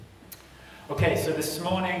Okay, so this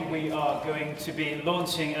morning we are going to be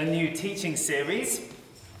launching a new teaching series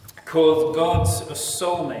called God's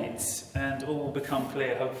Soulmates, and all will become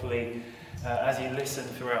clear, hopefully, as you listen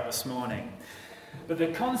throughout this morning. But the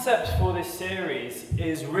concept for this series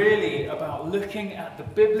is really about looking at the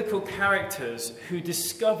biblical characters who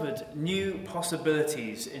discovered new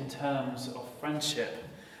possibilities in terms of friendship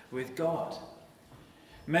with God.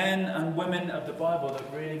 Men and women of the Bible that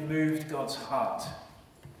really moved God's heart.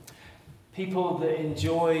 People that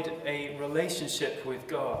enjoyed a relationship with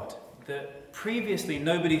God that previously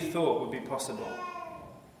nobody thought would be possible.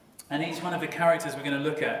 And each one of the characters we're going to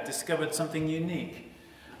look at discovered something unique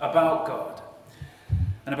about God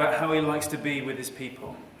and about how he likes to be with his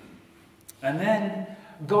people. And then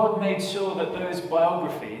God made sure that those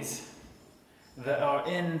biographies that are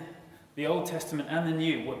in the Old Testament and the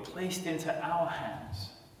New were placed into our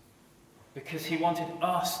hands, because he wanted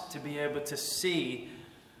us to be able to see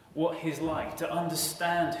what he's like, to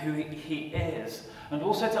understand who he is, and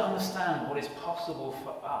also to understand what is possible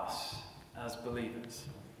for us as believers.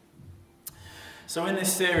 So in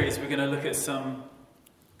this series, we're going to look at some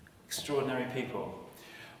extraordinary people.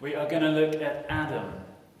 We are going to look at Adam.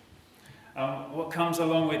 What comes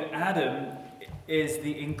along with Adam is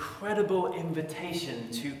the incredible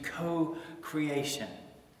invitation to co-creation.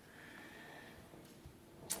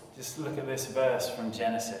 Just look at this verse from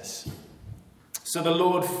Genesis. So the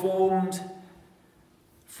Lord formed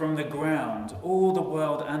from the ground all the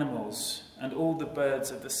wild animals and all the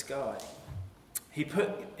birds of the sky. He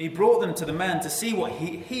brought them to the man to see what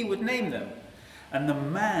he would name them. And the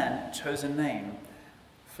man chose a name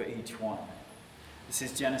for each one. This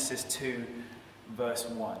is Genesis 2, verse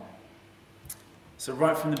 1. So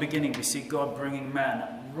right from the beginning, we see God bringing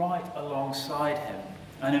man right alongside him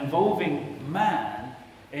and involving man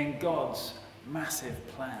in God's massive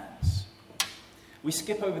plans. We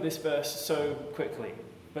skip over this verse so quickly,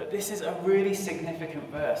 but this is a really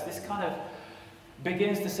significant verse. This kind of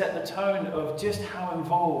begins to set the tone of just how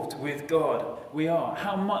involved with God we are,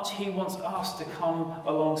 how much he wants us to come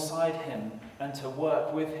alongside him and to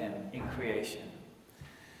work with him in creation.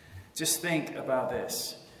 Just think about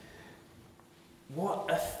this.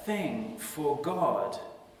 What a thing for God,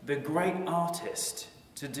 the great artist,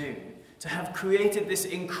 to do, to have created this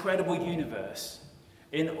incredible universe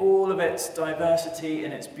in all of its diversity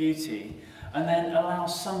and its beauty, and then allow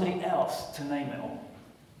somebody else to name it all.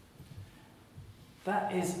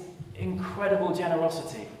 That is incredible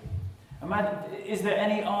generosity. Imagine, is there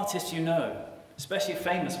any artist you know, especially a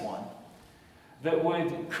famous one, that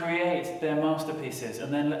would create their masterpieces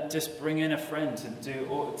and then just bring in a friend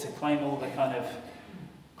to claim all the kind of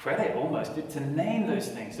credit almost, to name those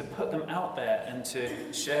things, to put them out there and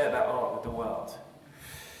to share that art with the world?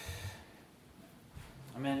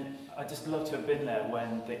 I mean, I just love to have been there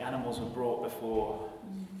when the animals were brought before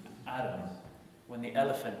Adam, when the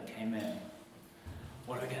elephant came in.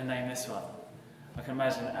 What are we going to name this one? I can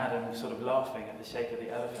imagine Adam sort of laughing at the shape of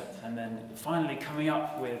the elephant and then finally coming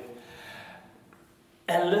up with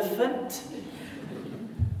elephant.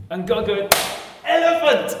 And God going,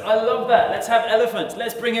 elephant! I love that. Let's have elephant.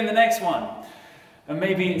 Let's bring in the next one. And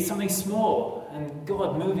maybe something small, and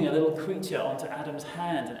God moving a little creature onto Adam's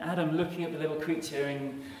hand, and Adam looking at the little creature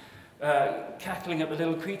and cackling at the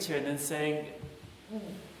little creature, and then saying,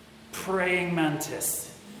 praying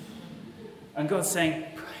mantis. And God saying,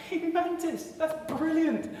 praying mantis, that's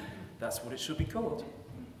brilliant. That's what it should be called.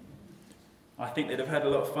 I think they'd have had a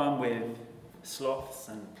lot of fun with sloths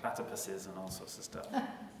and platypuses and all sorts of stuff.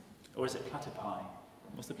 Or is it platypi?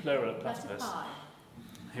 What's the plural of platypus? Platypi.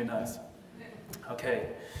 Who knows? Okay.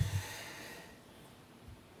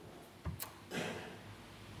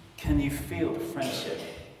 Can you feel the friendship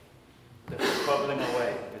that's bubbling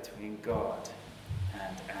away between God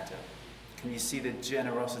and Adam? Can you see the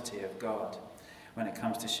generosity of God when it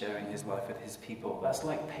comes to sharing his life with his people? That's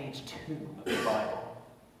like page 2 of the Bible.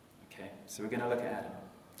 Okay, so we're going to look at Adam.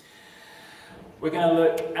 We're going to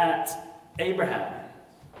look at Abraham.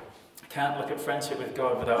 Can't look at friendship with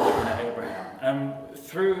God without looking at Abraham.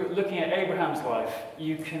 Through looking at Abraham's life,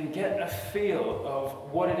 you can get a feel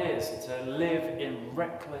of what it is to live in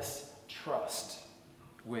reckless trust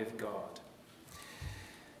with God.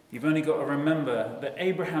 You've only got to remember that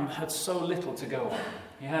Abraham had so little to go on.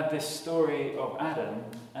 He had this story of Adam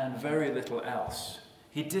and very little else.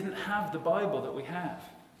 He didn't have the Bible that we have.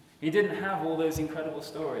 He didn't have all those incredible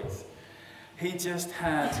stories. He just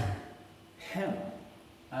had him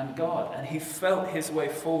and God, and he felt his way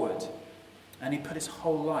forward, and he put his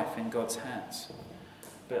whole life in God's hands.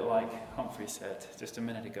 A bit like Humphrey said just a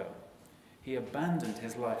minute ago. He abandoned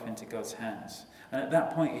his life into God's hands. And at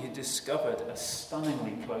that point, he discovered a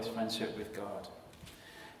stunningly close friendship with God,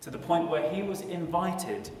 to the point where he was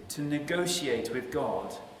invited to negotiate with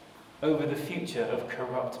God over the future of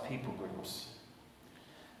corrupt people groups.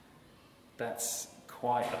 That's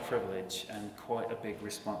quite a privilege and quite a big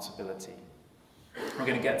responsibility. We're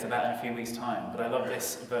going to get to that in a few weeks' time, but I love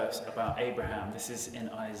this verse about Abraham. This is in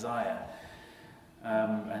Isaiah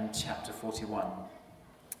and chapter 41.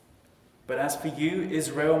 But as for you,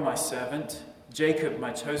 Israel, my servant, Jacob,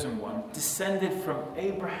 my chosen one, descended from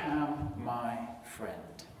Abraham, my friend.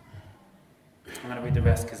 I'm going to read the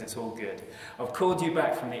rest because it's all good. I've called you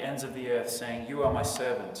back from the ends of the earth, saying, you are my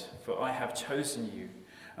servant, for I have chosen you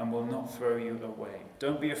and will not throw you away.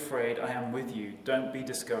 Don't be afraid, I am with you. Don't be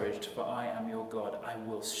discouraged, for I am your God. I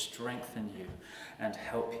will strengthen you and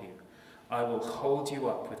help you. I will hold you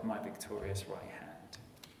up with my victorious right hand.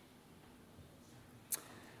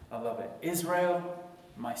 I love it. Israel,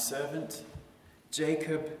 my servant,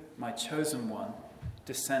 Jacob, my chosen one,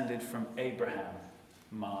 descended from Abraham,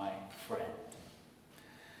 my friend.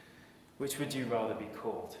 Which would you rather be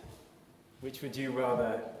called? Which would you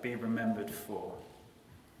rather be remembered for?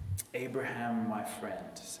 Abraham, my friend,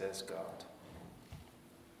 says God.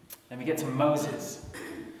 Then we get to Moses.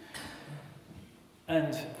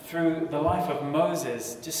 And through the life of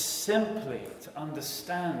Moses, just simply to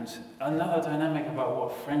understand another dynamic about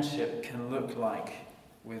what friendship can look like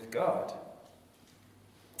with God.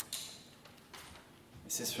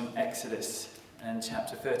 This is from Exodus and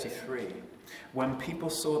chapter 33. When people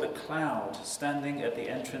saw the cloud standing at the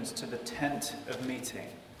entrance to the tent of meeting,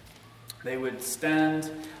 they would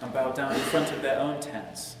stand and bow down in front of their own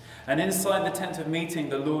tents. And inside the tent of meeting,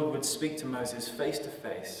 the Lord would speak to Moses face to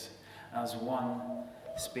face, as one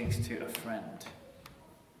speaks to a friend.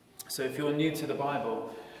 So if you're new to the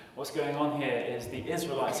Bible, what's going on here is the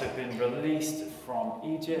Israelites have been released from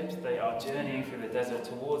Egypt. They are journeying through the desert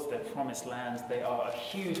towards their promised land. They are a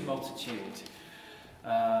huge multitude.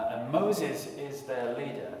 And Moses is their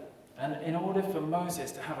leader. And in order for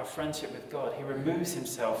Moses to have a friendship with God, he removes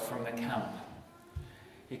himself from the camp.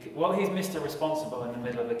 While he's Mr. Responsible in the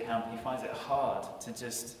middle of the camp, he finds it hard to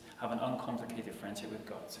just have an uncomplicated friendship with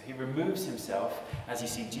God. So he removes himself, as you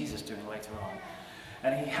see Jesus doing later on.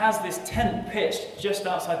 And he has this tent pitched just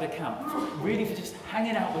outside the camp, really for just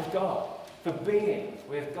hanging out with God, for being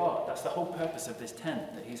with God. That's the whole purpose of this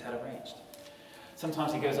tent that he's had arranged.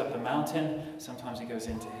 Sometimes he goes up the mountain, sometimes he goes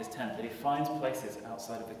into his tent, but he finds places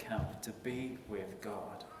outside of the camp to be with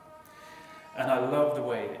God. And I love the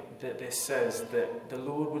way that this says that the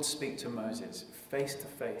Lord would speak to Moses face to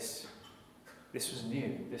face. This was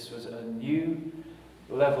new. This was a new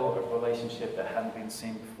level of relationship that hadn't been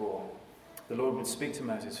seen before. The Lord would speak to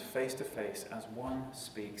Moses face to face as one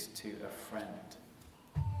speaks to a friend.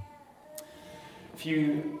 If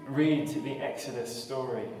you read the Exodus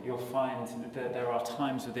story, you'll find that there are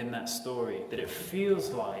times within that story that it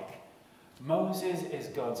feels like Moses is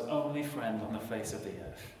God's only friend on the face of the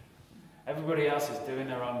earth. Everybody else is doing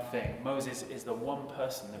their own thing. Moses is the one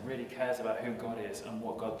person that really cares about who God is and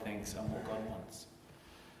what God thinks and what God wants.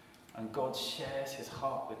 And God shares his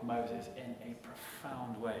heart with Moses in a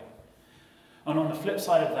profound way. And on the flip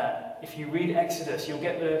side of that, if you read Exodus, you'll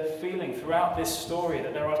get the feeling throughout this story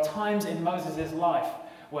that there are times in Moses' life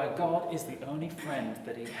where God is the only friend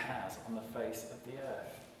that he has on the face of the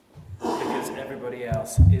earth. Because everybody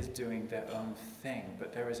else is doing their own thing.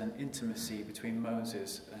 But there is an intimacy between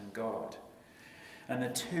Moses and God. And the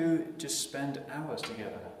two just spend hours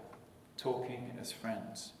together, talking as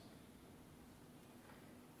friends.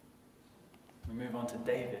 We move on to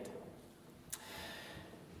David.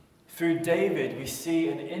 Through David, we see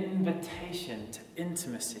an invitation to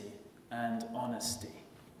intimacy and honesty.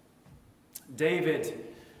 David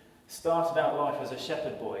started out life as a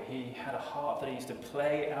shepherd boy. He had a heart that he used to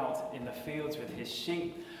play out in the fields with his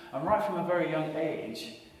sheep. And right from a very young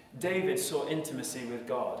age, David saw intimacy with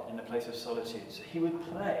God in the place of solitude. So he would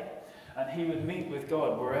play and he would meet with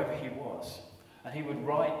God wherever he was. And he would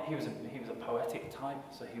write. He was a poetic type,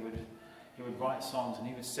 so he would write songs and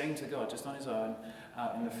he would sing to God just on his own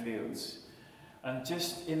out in the fields. And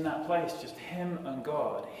just in that place, just him and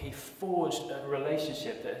God, he forged a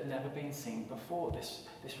relationship that had never been seen before. This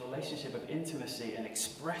relationship of intimacy and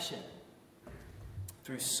expression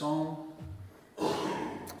through song,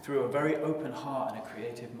 through a very open heart and a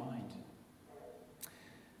creative mind.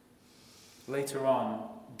 Later on,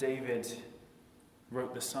 David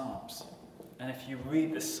wrote the Psalms. And if you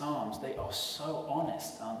read the Psalms, they are so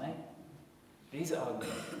honest, aren't they? These are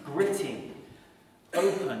gritty,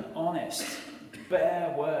 open, honest,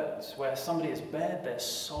 bare words where somebody has bared their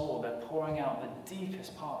soul. They're pouring out the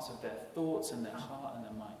deepest parts of their thoughts and their heart and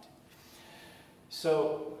their mind.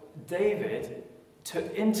 So David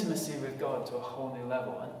took intimacy with God to a whole new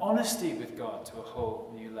level, and honesty with God to a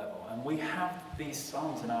whole new level. And we have these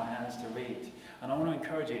Psalms in our hands to read. And I want to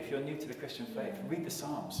encourage you, if you're new to the Christian faith, read the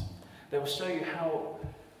Psalms. They will show you how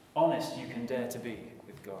honest you can dare to be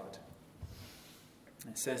with God.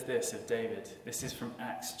 It says this of David. This is from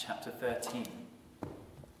Acts chapter 13.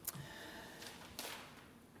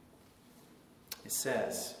 It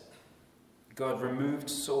says, God removed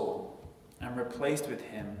Saul and replaced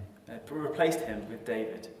him with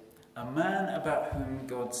David, a man about whom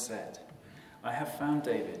God said, I have found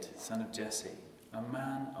David, son of Jesse, a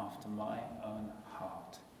man after my own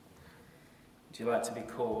heart. Would you like to be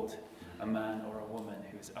called a man or a woman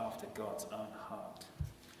who is after God's own heart?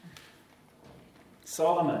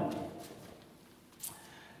 Solomon.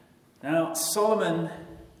 Now, Solomon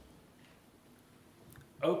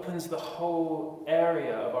opens the whole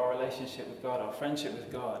area of our relationship with God, our friendship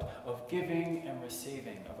with God, of giving and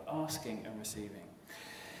receiving, of asking and receiving.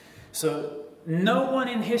 So no one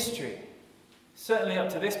in history, certainly up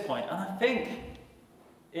to this point, and I think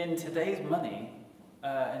in today's money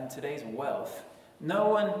and today's wealth, no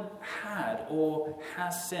one had or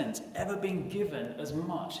has since ever been given as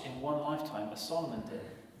much in one lifetime as Solomon did.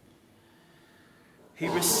 He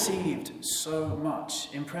received so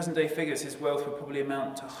much. In present-day figures, his wealth would probably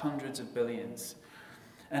amount to hundreds of billions.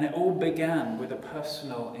 And it all began with a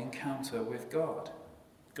personal encounter with God.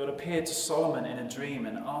 God appeared to Solomon in a dream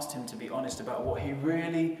and asked him to be honest about what he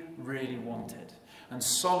really, really wanted. And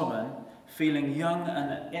Solomon, feeling young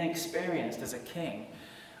and inexperienced as a king,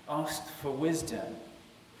 asked for wisdom.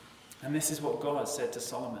 And this is what God said to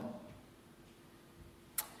Solomon.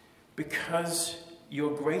 Because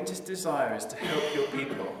your greatest desire is to help your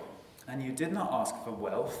people, and you did not ask for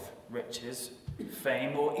wealth, riches,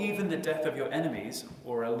 fame, or even the death of your enemies,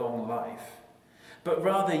 or a long life, but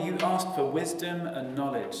rather you asked for wisdom and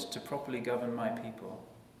knowledge to properly govern my people.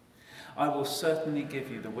 I will certainly give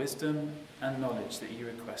you the wisdom and knowledge that you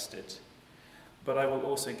requested, but I will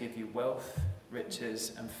also give you wealth,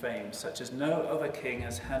 riches, and fame, such as no other king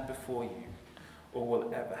has had before you, or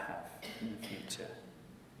will ever have in the future.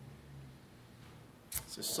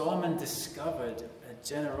 So Solomon discovered a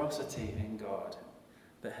generosity in God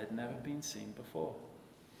that had never been seen before.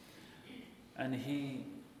 And he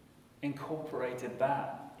incorporated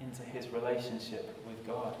that into his relationship with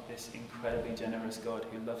God, this incredibly generous God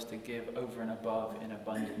who loves to give over and above in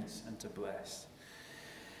abundance and to bless.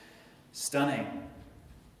 Stunning.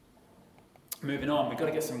 Moving on, we've got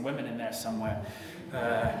to get some women in there somewhere.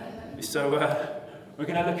 So we're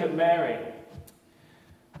going to look at Mary.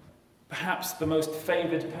 Perhaps the most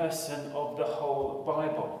favoured person of the whole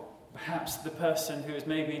Bible. Perhaps the person who has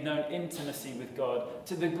maybe known intimacy with God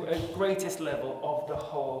to the greatest level of the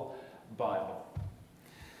whole Bible.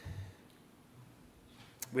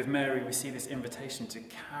 With Mary, we see this invitation to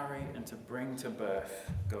carry and to bring to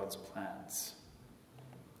birth God's plans.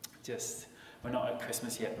 We're not at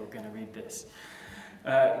Christmas yet, but we're going to read this.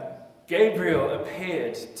 Gabriel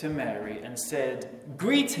appeared to Mary and said,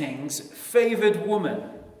 "Greetings, favoured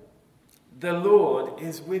woman. The Lord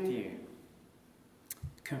is with you."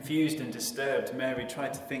 Confused and disturbed, Mary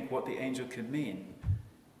tried to think what the angel could mean.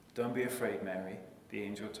 "Don't be afraid, Mary," the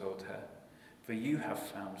angel told her, "for you have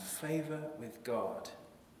found favour with God.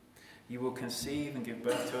 You will conceive and give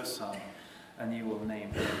birth to a son, and you will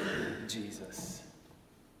name him Jesus."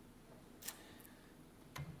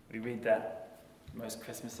 We read that most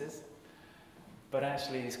Christmases. But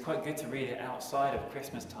actually, it's quite good to read it outside of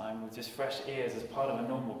Christmas time with just fresh ears as part of a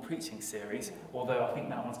normal preaching series, although I think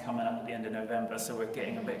that one's coming up at the end of November, so we're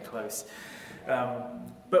getting a bit close.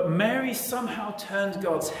 But Mary somehow turned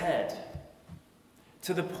God's head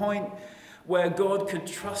to the point where God could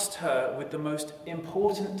trust her with the most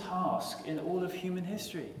important task in all of human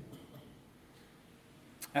history.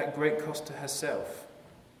 At great cost to herself,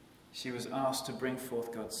 she was asked to bring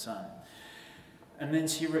forth God's Son. And then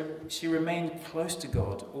she remained close to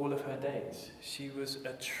God all of her days. She was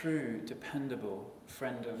a true, dependable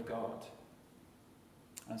friend of God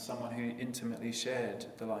and someone who intimately shared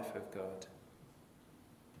the life of God.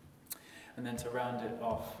 And then to round it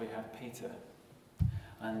off, we have Peter.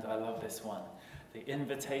 And I love this one. The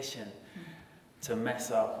invitation to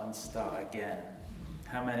mess up and start again.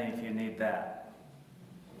 How many of you need that?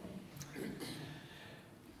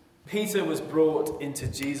 Peter was brought into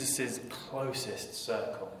Jesus' closest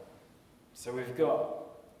circle. So we've got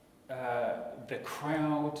the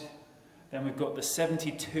crowd, then we've got the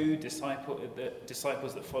 72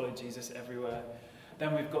 disciples that followed Jesus everywhere.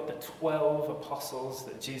 Then we've got the 12 apostles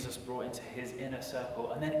that Jesus brought into his inner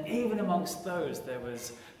circle. And then even amongst those, there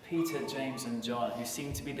was Peter, James, and John, who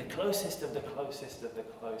seem to be the closest of the closest of the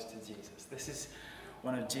close to Jesus. This is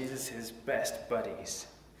one of Jesus' best buddies.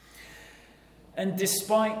 And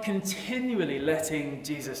despite continually letting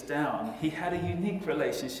Jesus down, he had a unique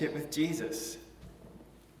relationship with Jesus.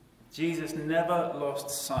 Jesus never lost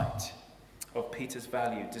sight of Peter's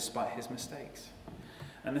value despite his mistakes.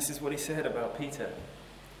 And this is what he said about Peter.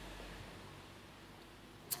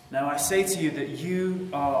 Now I say to you that you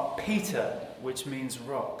are Peter, which means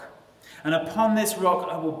rock. And upon this rock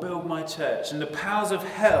I will build my church, and the powers of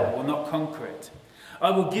hell will not conquer it.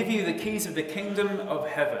 I will give you the keys of the kingdom of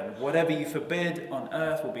heaven. Whatever you forbid on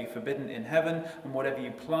earth will be forbidden in heaven, and whatever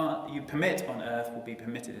you permit on earth will be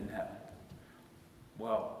permitted in heaven.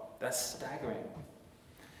 Well, that's staggering.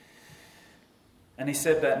 And he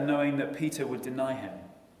said that knowing that Peter would deny him.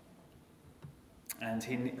 And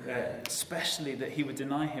especially that he would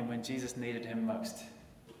deny him when Jesus needed him most.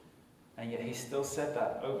 And yet he still said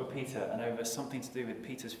that over Peter and over something to do with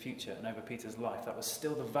Peter's future and over Peter's life. That was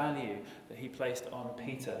still the value that he placed on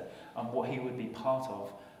Peter and what he would be part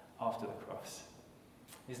of after the cross.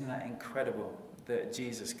 Isn't that incredible that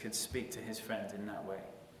Jesus could speak to his friend in that way?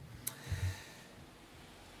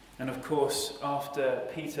 And of course, after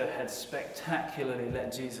Peter had spectacularly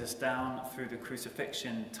let Jesus down through the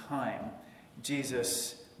crucifixion time,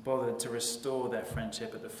 Jesus bothered to restore their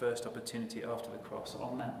friendship at the first opportunity after the cross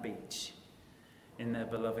on that beach in their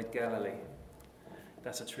beloved Galilee.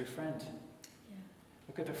 That's a true friend. Yeah.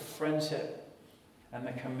 Look at the friendship and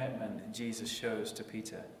the commitment Jesus shows to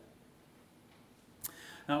Peter.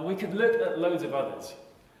 Now, we could look at loads of others,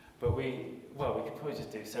 but we could probably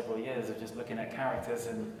just do several years of just looking at characters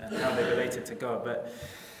and how they related to God, but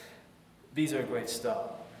these are a great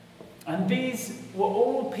start. And these were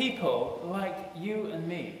all people like you and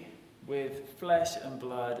me, with flesh and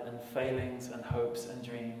blood and failings and hopes and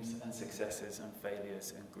dreams and successes and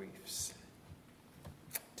failures and griefs.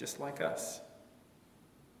 Just like us.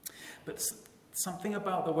 But something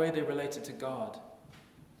about the way they related to God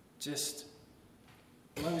just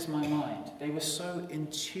blows my mind. They were so in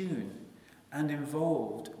tune and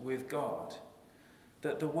involved with God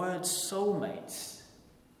that the word soulmates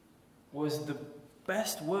was the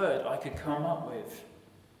best word I could come up with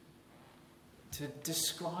to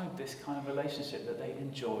describe this kind of relationship that they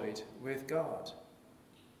enjoyed with God.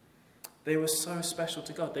 They were so special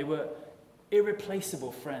to God. They were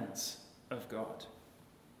irreplaceable friends of God.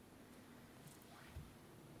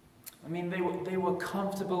 I mean, they were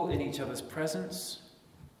comfortable in each other's presence.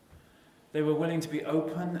 They were willing to be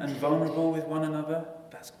open and vulnerable with one another.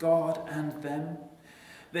 That's God and them.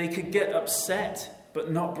 They could get upset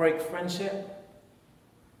but not break friendship.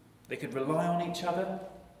 They could rely on each other.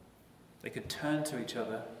 They could turn to each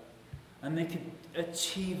other. And they could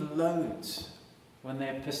achieve loads when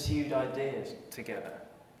they pursued ideas together.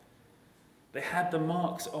 They had the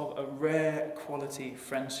marks of a rare quality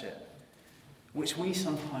friendship, which we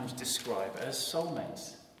sometimes describe as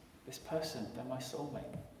soulmates. This person, they're my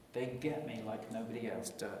soulmate. They get me like nobody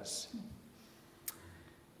else does.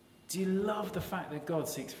 Do you love the fact that God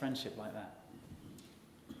seeks friendship like that?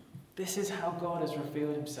 This is how God has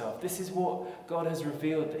revealed himself. This is what God has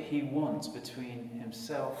revealed that he wants between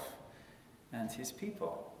himself and his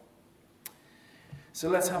people. So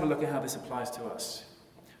let's have a look at how this applies to us.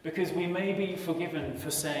 Because we may be forgiven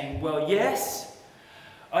for saying, well, yes,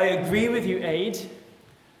 I agree with you, Aid,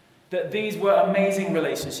 that these were amazing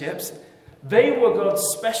relationships. They were God's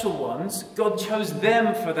special ones. God chose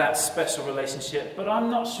them for that special relationship. But I'm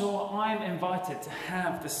not sure I'm invited to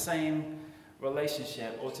have the same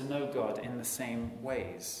relationship or to know God in the same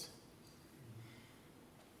ways.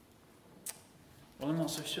 Well, I'm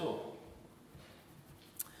not so sure.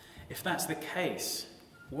 If that's the case,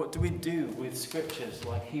 what do we do with scriptures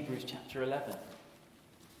like Hebrews chapter 11?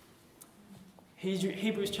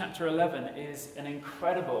 Hebrews chapter 11 is an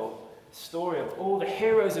incredible story of all the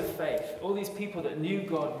heroes of faith, all these people that knew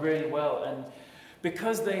God really well, and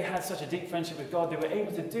because they had such a deep friendship with God, they were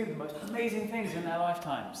able to do the most amazing things in their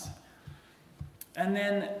lifetimes. And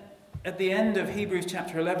then at the end of Hebrews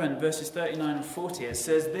chapter 11, verses 39 and 40, it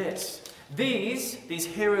says this: These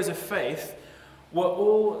heroes of faith were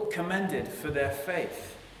all commended for their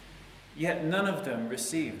faith, yet none of them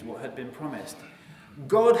received what had been promised.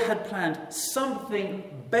 God had planned something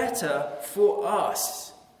better for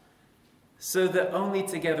us, so that only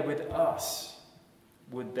together with us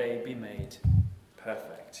would they be made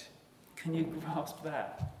perfect. Can you grasp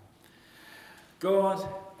that? God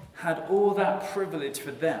had all that privilege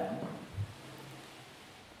for them,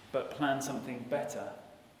 but planned something better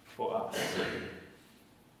for us.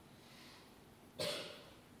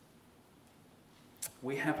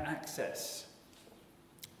 We have access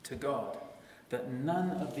to God that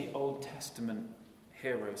none of the Old Testament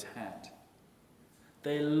heroes had.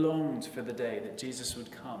 They longed for the day that Jesus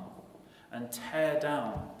would come and tear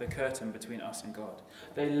down the curtain between us and God.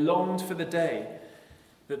 They longed for the day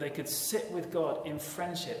that they could sit with God in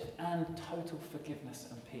friendship and total forgiveness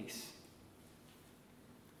and peace.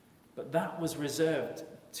 But that was reserved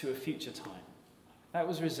to a future time. That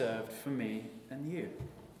was reserved for me and you.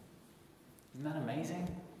 Isn't that amazing?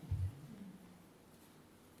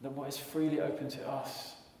 That what is freely open to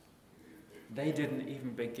us, they didn't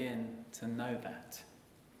even begin to know that.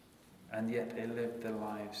 And yet they lived the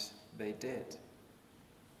lives they did.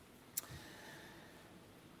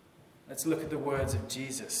 Let's look at the words of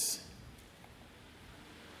Jesus.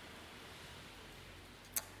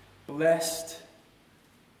 Blessed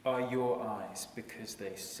are your eyes because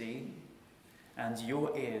they see, and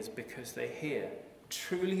your ears because they hear.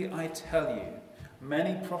 Truly I tell you,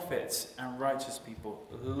 many prophets and righteous people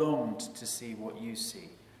longed to see what you see,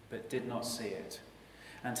 but did not see it,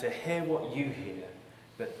 and to hear what you hear,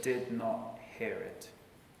 but did not hear it.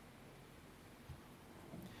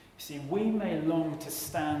 You see, we may long to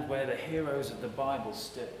stand where the heroes of the Bible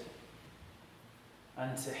stood,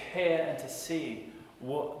 and to hear and to see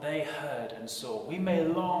what they heard and saw. We may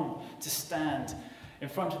long to stand in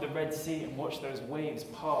front of the Red Sea and watch those waves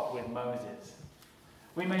part with Moses.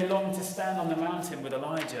 We may long to stand on the mountain with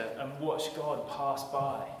Elijah and watch God pass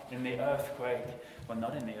by in the earthquake. Well,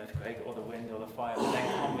 not in the earthquake or the wind or the fire, but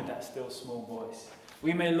then come with that still small voice.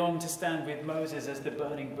 We may long to stand with Moses as the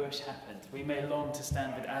burning bush happened. We may long to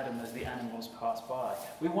stand with Adam as the animals pass by.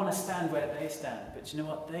 We want to stand where they stand, but you know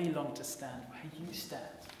what? They long to stand where you stand.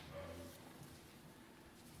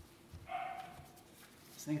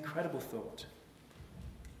 It's an incredible thought.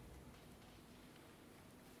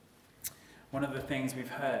 One of the things we've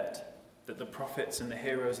heard that the prophets and the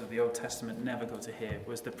heroes of the Old Testament never got to hear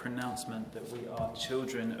was the pronouncement that we are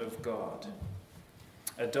children of God,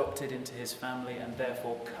 adopted into his family and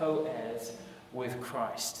therefore co-heirs with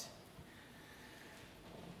Christ.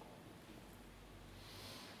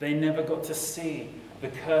 They never got to see the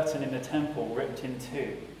curtain in the temple ripped in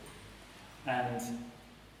two and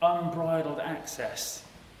unbridled access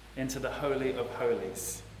into the Holy of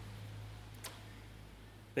Holies.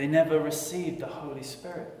 They never received the Holy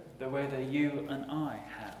Spirit the way that you and I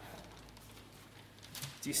have.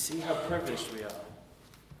 Do you see how privileged we are?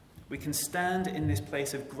 We can stand in this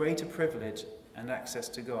place of greater privilege and access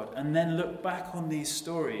to God, and then look back on these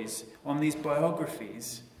stories, on these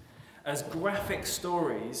biographies, as graphic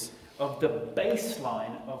stories of the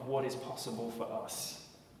baseline of what is possible for us.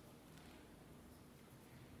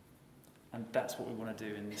 And that's what we want to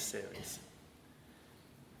do in this series.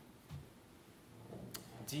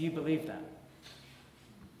 Do you believe that?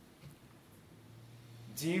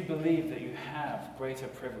 Do you believe that you have greater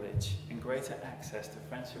privilege and greater access to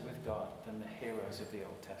friendship with God than the heroes of the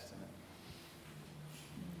Old Testament?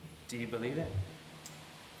 Do you believe it?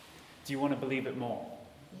 Do you want to believe it more?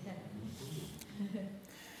 Yeah.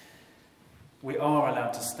 We are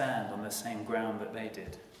allowed to stand on the same ground that they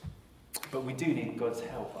did. But we do need God's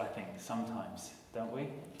help, I think, sometimes, don't we?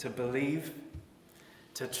 To believe,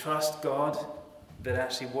 to trust God, that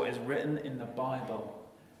actually what is written in the Bible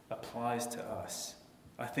applies to us.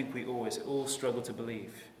 I think we always all struggle to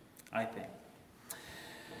believe, I think.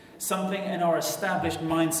 Something in our established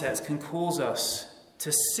mindsets can cause us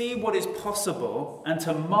to see what is possible and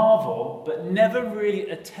to marvel, but never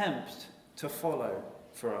really attempt to follow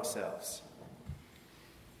for ourselves.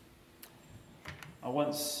 I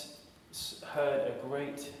once heard a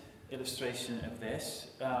great illustration of this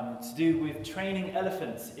to do with training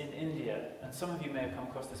elephants in India, and some of you may have come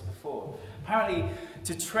across this before. Apparently,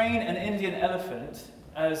 to train an Indian elephant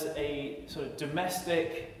as a sort of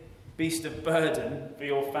domestic beast of burden for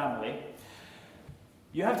your family,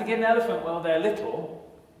 you have to get an elephant while they're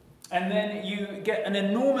little, and then you get an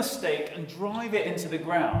enormous stake and drive it into the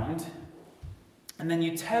ground, and then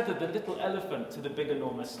you tether the little elephant to the big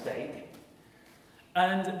enormous stake.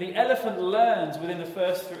 And the elephant learns within the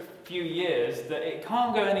first few years that it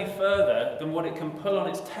can't go any further than what it can pull on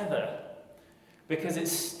its tether because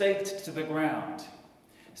it's staked to the ground.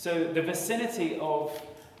 So the vicinity of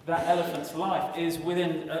that elephant's life is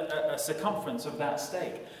within a circumference of that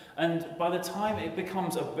stake. And by the time it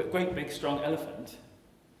becomes a great big strong elephant,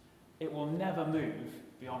 it will never move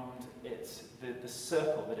beyond the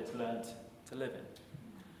circle that it's learnt to live in.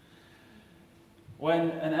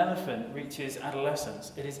 When an elephant reaches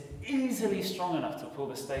adolescence, it is easily strong enough to pull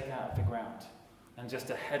the stake out of the ground and just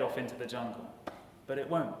to head off into the jungle. But it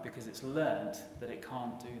won't, because it's learned that it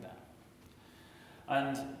can't do that.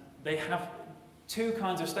 And they have two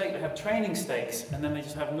kinds of steak. They have training steaks, and then they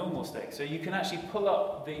just have normal steaks. So you can actually pull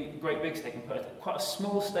up the great big steak and put quite a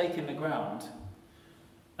small steak in the ground,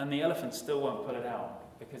 and the elephant still won't pull it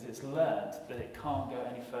out because it's learned that it can't go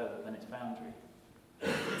any further than its boundary.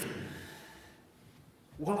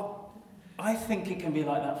 Well, I think it can be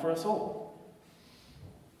like that for us all.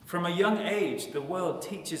 From a young age, the world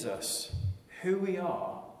teaches us who we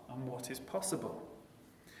are and what is possible.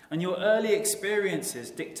 And your early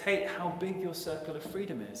experiences dictate how big your circle of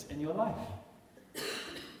freedom is in your life.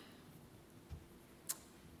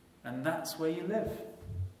 And that's where you live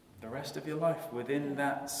the rest of your life, within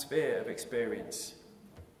that sphere of experience.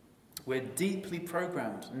 We're deeply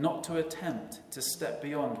programmed not to attempt to step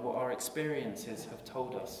beyond what our experiences have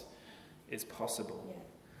told us is possible. Yeah.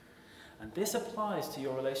 And this applies to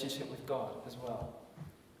your relationship with God as well.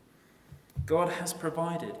 God has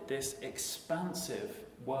provided this expansive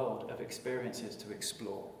world of experiences to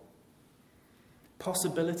explore.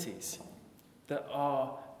 Possibilities that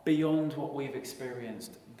are beyond what we've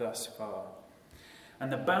experienced thus far.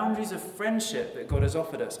 And the boundaries of friendship that God has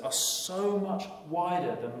offered us are so much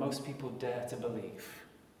wider than most people dare to believe.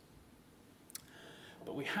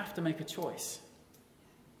 But we have to make a choice.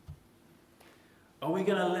 Are we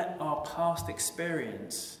going to let our past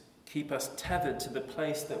experience keep us tethered to the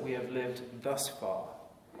place that we have lived thus far,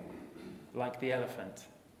 like the elephant?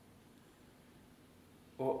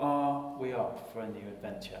 Or are we up for a new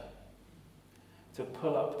adventure? To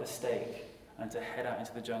pull up the stake and to head out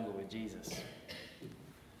into the jungle with Jesus,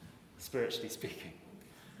 spiritually speaking.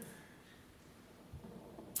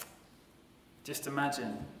 Just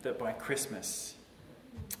imagine that by Christmas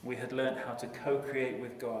we had learned how to co-create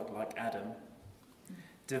with God like Adam,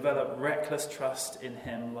 develop reckless trust in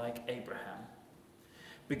him like Abraham,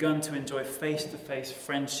 begun to enjoy face-to-face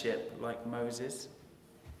friendship like Moses,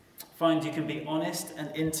 find you can be honest and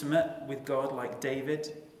intimate with God like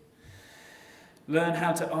David, learn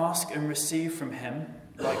how to ask and receive from him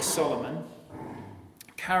like Solomon,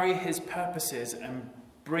 carry his purposes and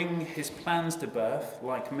bring his plans to birth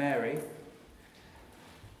like Mary,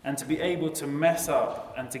 and to be able to mess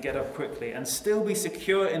up and to get up quickly and still be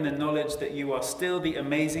secure in the knowledge that you are still the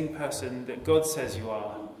amazing person that God says you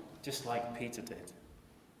are, just like Peter did.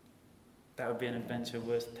 That would be an adventure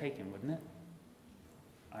worth taking, wouldn't it?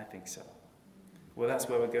 I think so. Well, that's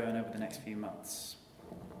where we're going over the next few months.